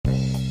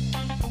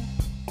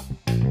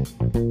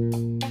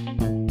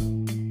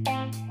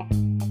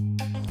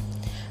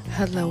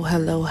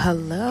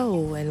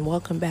Hello, and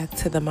welcome back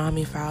to the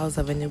Mommy Files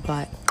of a New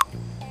Black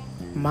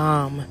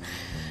Mom.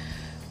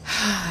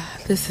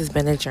 This has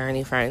been a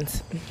journey,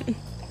 friends.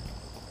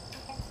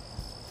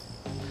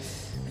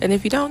 And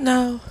if you don't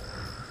know,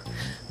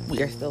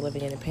 we are still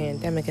living in a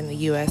pandemic in the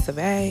US of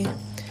A,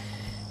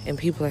 and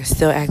people are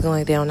still acting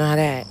like they don't know how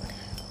to act.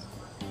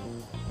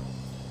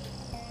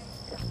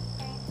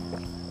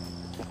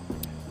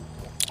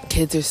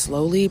 Kids are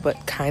slowly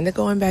but kind of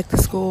going back to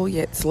school,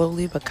 yet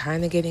slowly but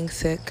kind of getting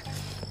sick.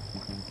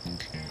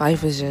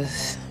 Life is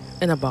just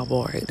in a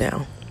bubble right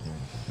now.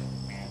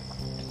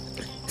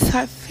 So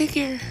I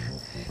figure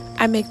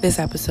I make this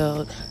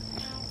episode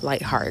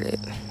lighthearted.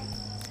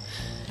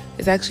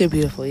 It's actually a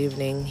beautiful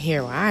evening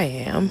here where I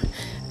am,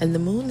 and the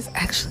moon is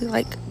actually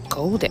like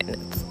golden.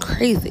 It's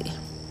crazy.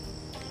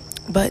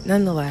 But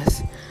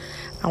nonetheless,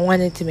 I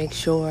wanted to make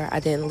sure I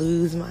didn't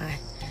lose my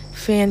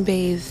fan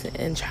base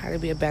and try to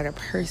be a better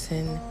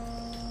person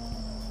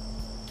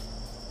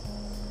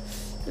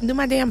and do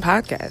my damn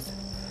podcast.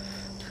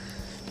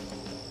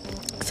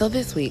 So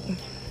this week,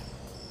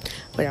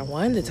 what I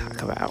wanted to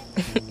talk about,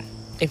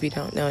 if you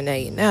don't know, now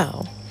you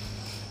know,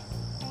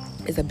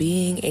 is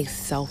being a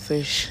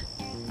selfish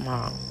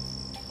mom.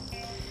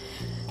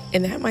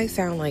 And that might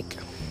sound like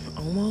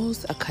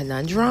almost a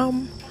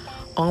conundrum,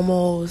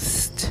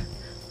 almost,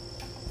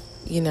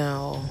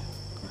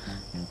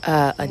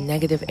 a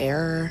negative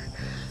error.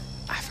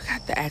 I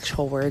forgot the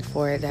actual word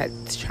for it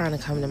that's trying to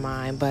come to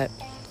mind, but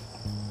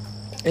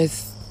it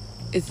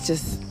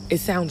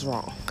sounds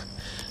wrong.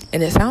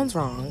 And it sounds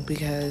wrong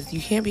because you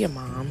can't be a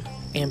mom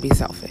and be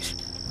selfish.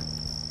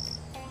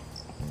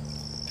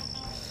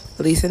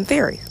 At least in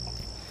theory.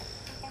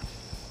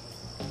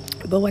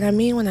 But what I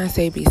mean when I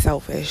say be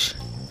selfish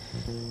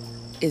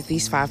is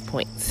these 5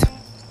 points.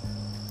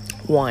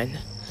 1,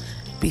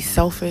 be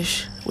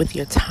selfish with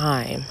your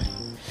time.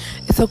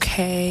 It's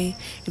okay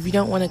if you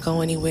don't want to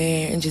go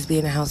anywhere and just be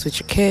in the house with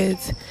your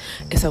kids.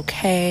 It's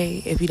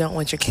okay if you don't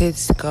want your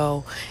kids to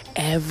go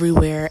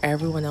everywhere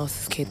everyone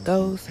else's kid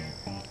goes.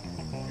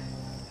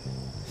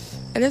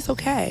 And it's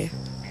okay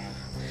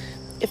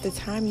if the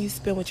time you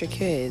spend with your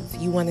kids,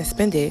 you want to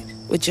spend it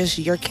with just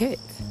your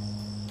kids.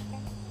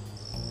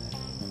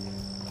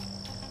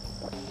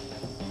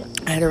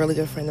 I had a really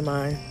good friend of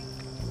mine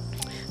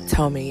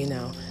tell me,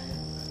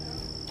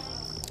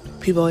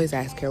 people always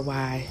ask her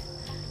why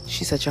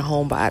she's such a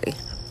homebody.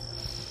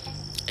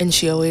 And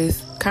she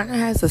always kind of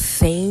has the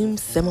same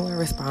similar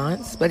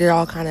response, but it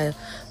all kind of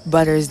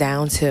butters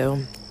down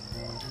to,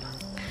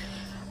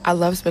 I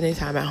love spending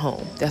time at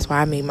home. That's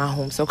why I made my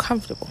home so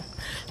comfortable.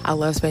 I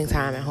love spending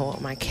time at home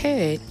with my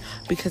kid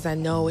because I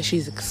know what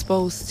she's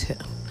exposed to.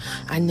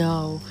 I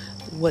know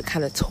what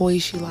kind of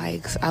toys she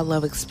likes. I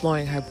love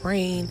exploring her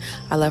brain.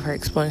 I love her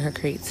exploring her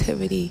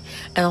creativity.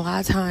 And a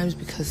lot of times,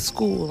 because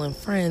school and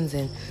friends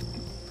and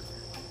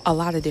a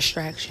lot of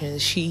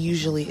distractions, she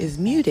usually is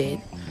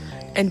muted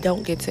and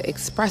don't get to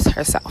express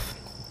herself.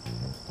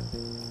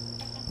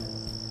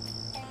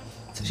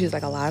 So she's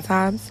like, a lot of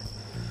times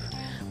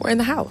we're in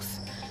the house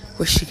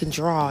where she can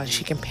draw and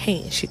she can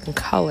paint, she can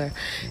color,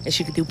 and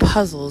she can do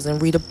puzzles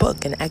and read a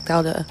book and act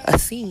out a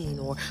scene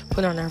or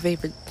put on her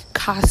favorite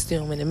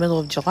costume in the middle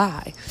of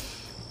July.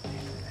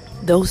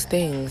 Those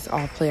things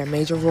all play a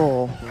major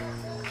role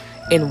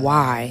in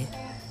why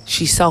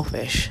she's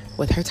selfish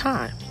with her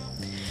time.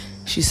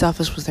 She's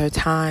selfish with her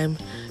time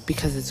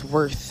because it's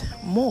worth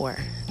more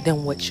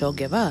than what she'll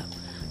give up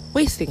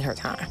wasting her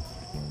time.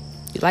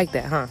 You like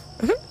that, huh?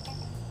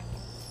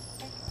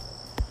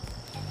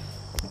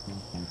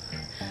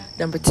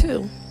 Number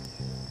 2,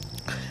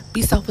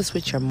 be selfish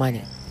with your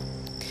money.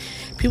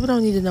 People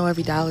don't need to know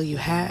every dollar you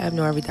have,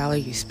 nor every dollar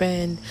you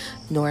spend,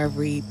 nor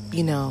every,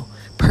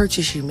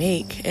 purchase you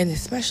make. And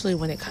especially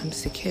when it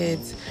comes to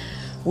kids,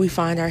 we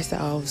find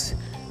ourselves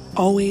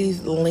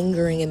always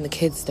lingering in the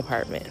kids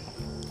department.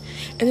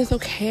 And it's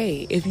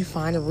okay if you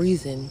find a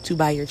reason to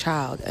buy your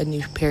child a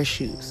new pair of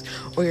shoes,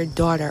 or your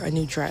daughter a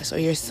new dress, or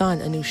your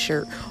son a new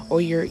shirt, or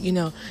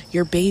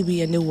your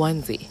baby a new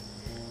onesie.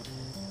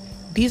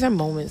 These are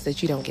moments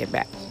that you don't get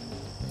back.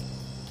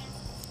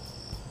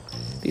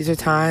 These are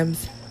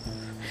times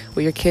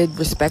where your kid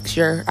respects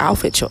your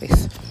outfit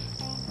choice.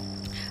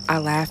 I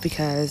laugh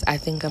because I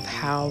think of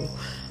how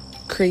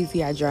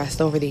crazy I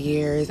dressed over the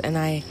years, and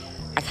I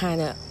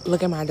kind of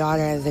look at my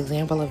daughter as an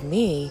example of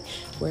me,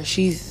 where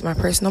she's my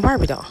personal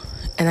Barbie doll,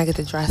 and I get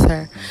to dress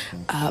her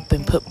up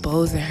and put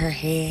bows in her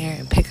hair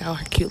and pick out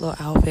her cute little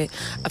outfit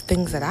of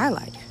things that I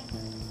like.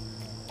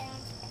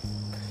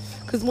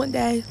 Because one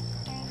day,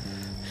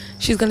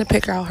 she's going to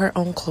pick out her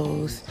own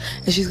clothes,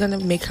 and she's going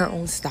to make her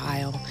own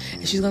style,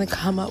 and she's going to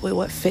come up with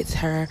what fits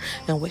her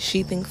and what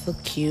she thinks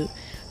look cute.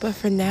 But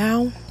for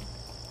now,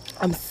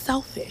 I'm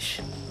selfish.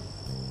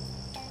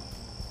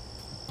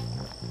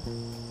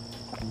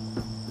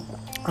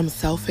 I'm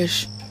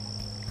selfish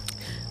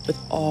with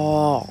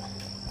all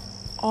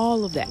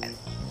of that.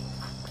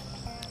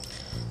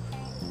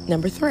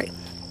 Number 3,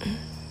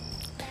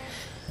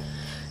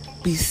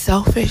 be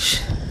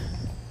selfish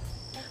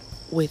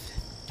with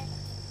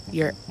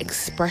your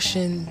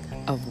expression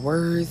of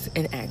words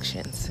and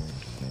actions.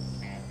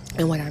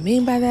 And what I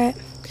mean by that,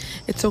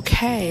 it's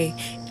okay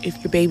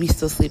if your baby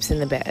still sleeps in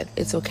the bed.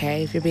 It's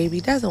okay if your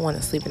baby doesn't want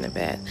to sleep in the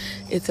bed.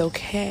 It's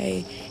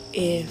okay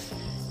if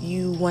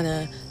you want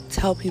to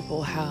tell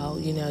people how,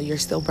 you're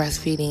still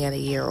breastfeeding at a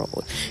year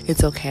old.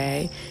 It's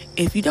okay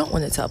if you don't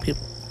want to tell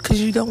people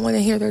because you don't want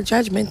to hear their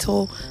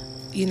judgmental,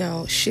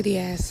 shitty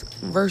ass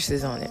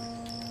verses on it.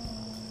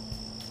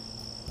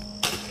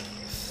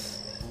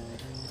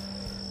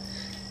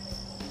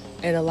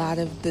 And a lot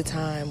of the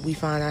time we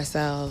find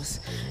ourselves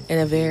in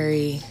a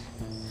very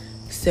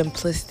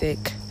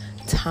simplistic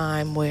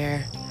time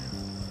where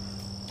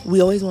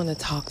we always want to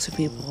talk to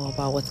people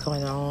about what's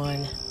going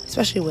on,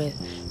 especially with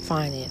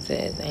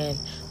finances and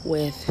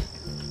with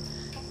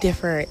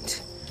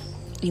different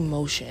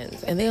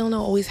emotions. And they don't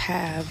always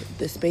have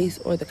the space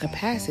or the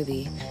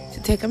capacity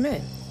to take them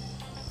in.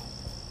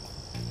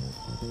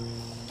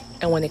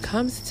 And when it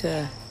comes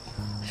to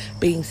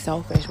being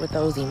selfish with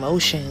those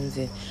emotions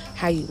and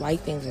how you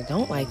like things or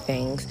don't like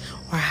things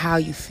or how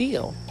you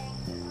feel,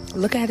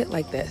 look at it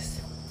like this.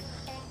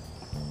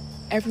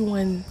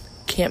 Everyone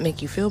can't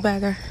make you feel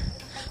better,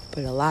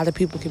 but a lot of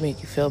people can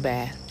make you feel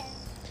bad.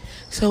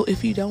 So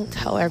if you don't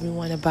tell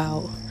everyone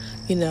about,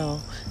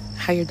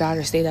 how your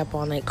daughter stayed up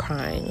all night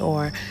crying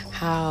or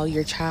how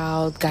your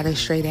child got a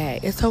straight A,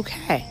 it's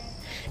okay.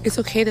 It's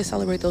okay to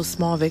celebrate those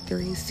small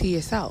victories to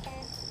yourself.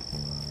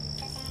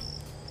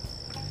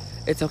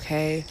 It's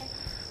okay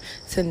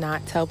to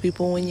not tell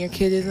people when your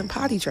kid isn't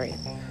potty trained,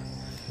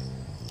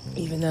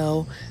 even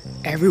though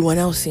everyone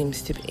else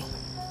seems to be.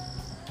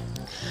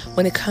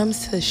 When it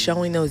comes to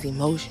showing those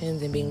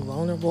emotions and being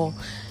vulnerable,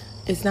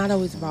 it's not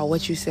always about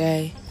what you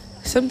say.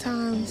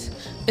 Sometimes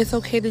it's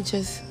okay to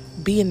just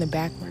be in the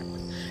background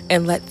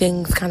and let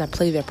things kind of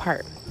play their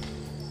part.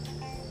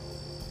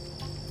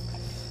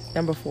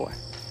 Number 4,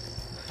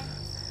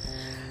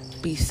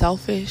 be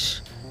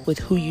selfish with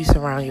who you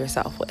surround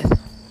yourself with.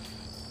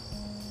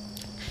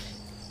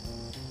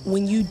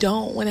 When you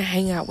don't want to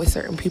hang out with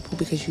certain people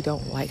because you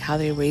don't like how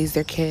they raise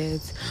their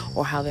kids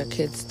or how their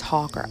kids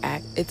talk or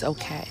act, it's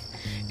okay.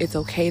 It's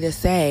okay to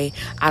say,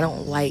 I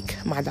don't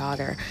like my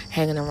daughter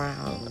hanging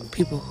around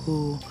people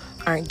who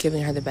aren't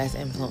giving her the best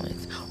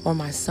influence, or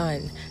my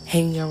son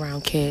hanging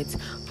around kids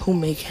who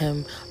make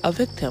him a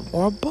victim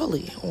or a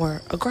bully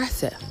or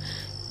aggressive.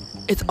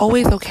 It's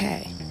always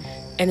okay.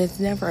 And it's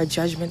never a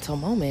judgmental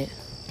moment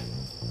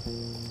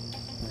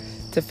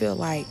to feel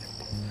like,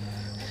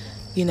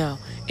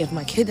 if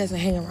my kid doesn't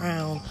hang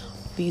around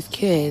these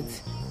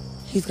kids,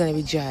 he's going to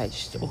be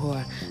judged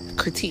or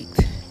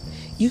critiqued.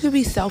 You could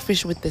be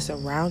selfish with the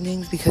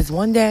surroundings because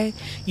one day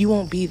you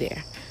won't be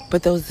there.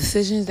 But those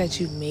decisions that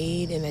you've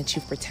made and that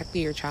you've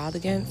protected your child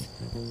against,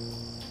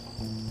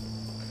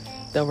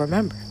 they'll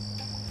remember.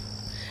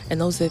 And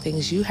those are the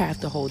things you have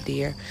to hold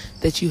dear,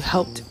 that you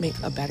helped make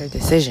a better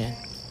decision.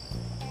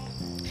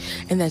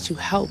 And that you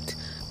helped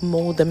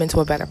mold them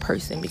into a better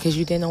person because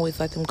you didn't always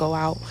let them go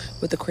out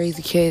with the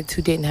crazy kids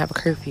who didn't have a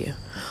curfew,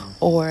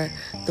 or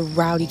the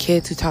rowdy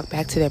kids who talk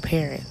back to their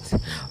parents,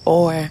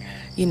 or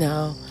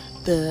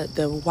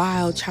the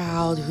wild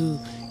child who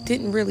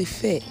didn't really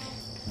fit.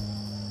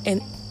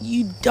 And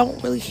you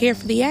don't really care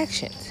for the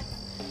actions.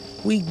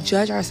 We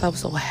judge ourselves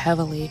so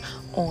heavily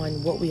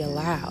on what we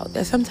allow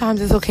that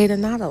sometimes it's okay to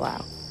not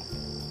allow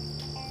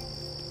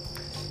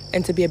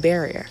and to be a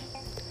barrier.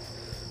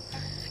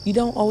 You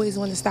don't always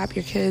want to stop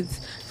your kids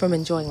from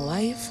enjoying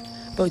life,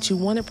 but you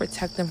want to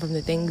protect them from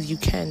the things you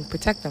can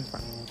protect them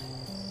from.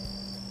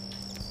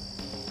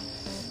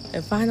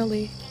 And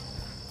finally,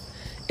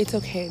 it's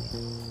okay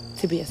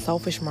to be a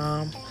selfish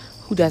mom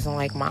who doesn't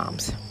like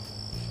moms.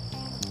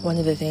 One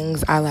of the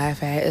things I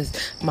laugh at is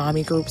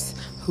mommy groups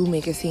who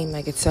make it seem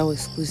like it's so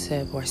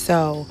exclusive or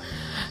so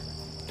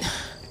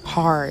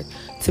hard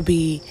to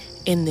be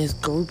in this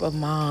group of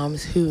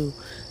moms who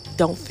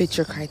don't fit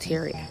your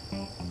criteria.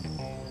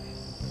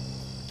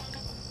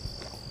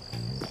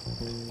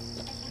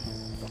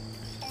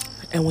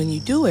 And when you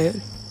do it,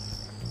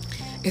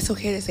 it's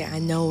okay to say, I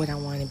know what I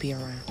want to be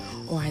around,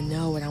 or I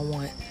know what I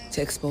want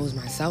to expose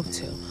myself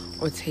to,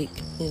 or take,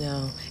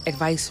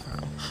 advice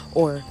from,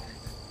 or,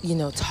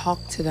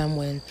 talk to them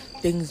when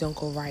things don't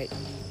go right,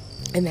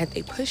 and that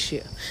they push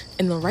you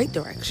in the right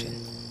direction.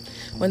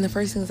 One of the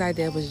first things I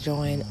did was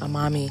join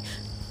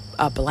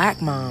a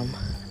black mom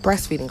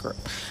breastfeeding group,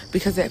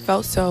 because it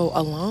felt so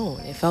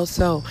alone. It felt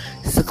so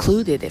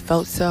secluded. It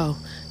felt so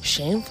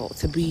shameful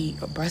to be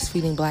a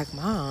breastfeeding black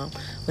mom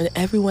when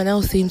everyone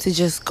else seems to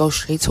just go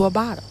straight to a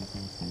bottle.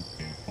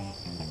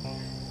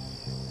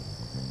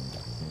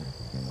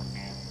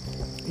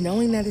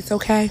 Knowing that it's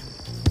okay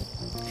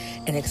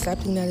and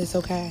accepting that it's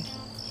okay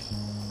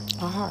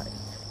are hard.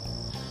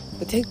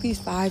 But take these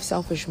 5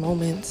 selfish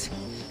moments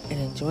and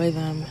enjoy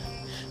them.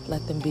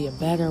 Let them be a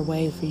better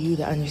way for you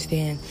to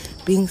understand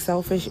being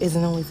selfish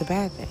isn't always a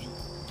bad thing.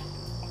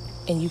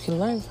 And you can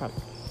learn from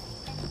it.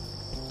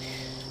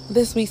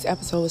 This week's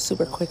episode was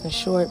super quick and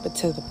short, but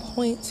to the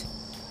point.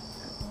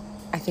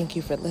 I thank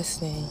you for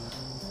listening,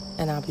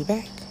 and I'll be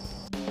back.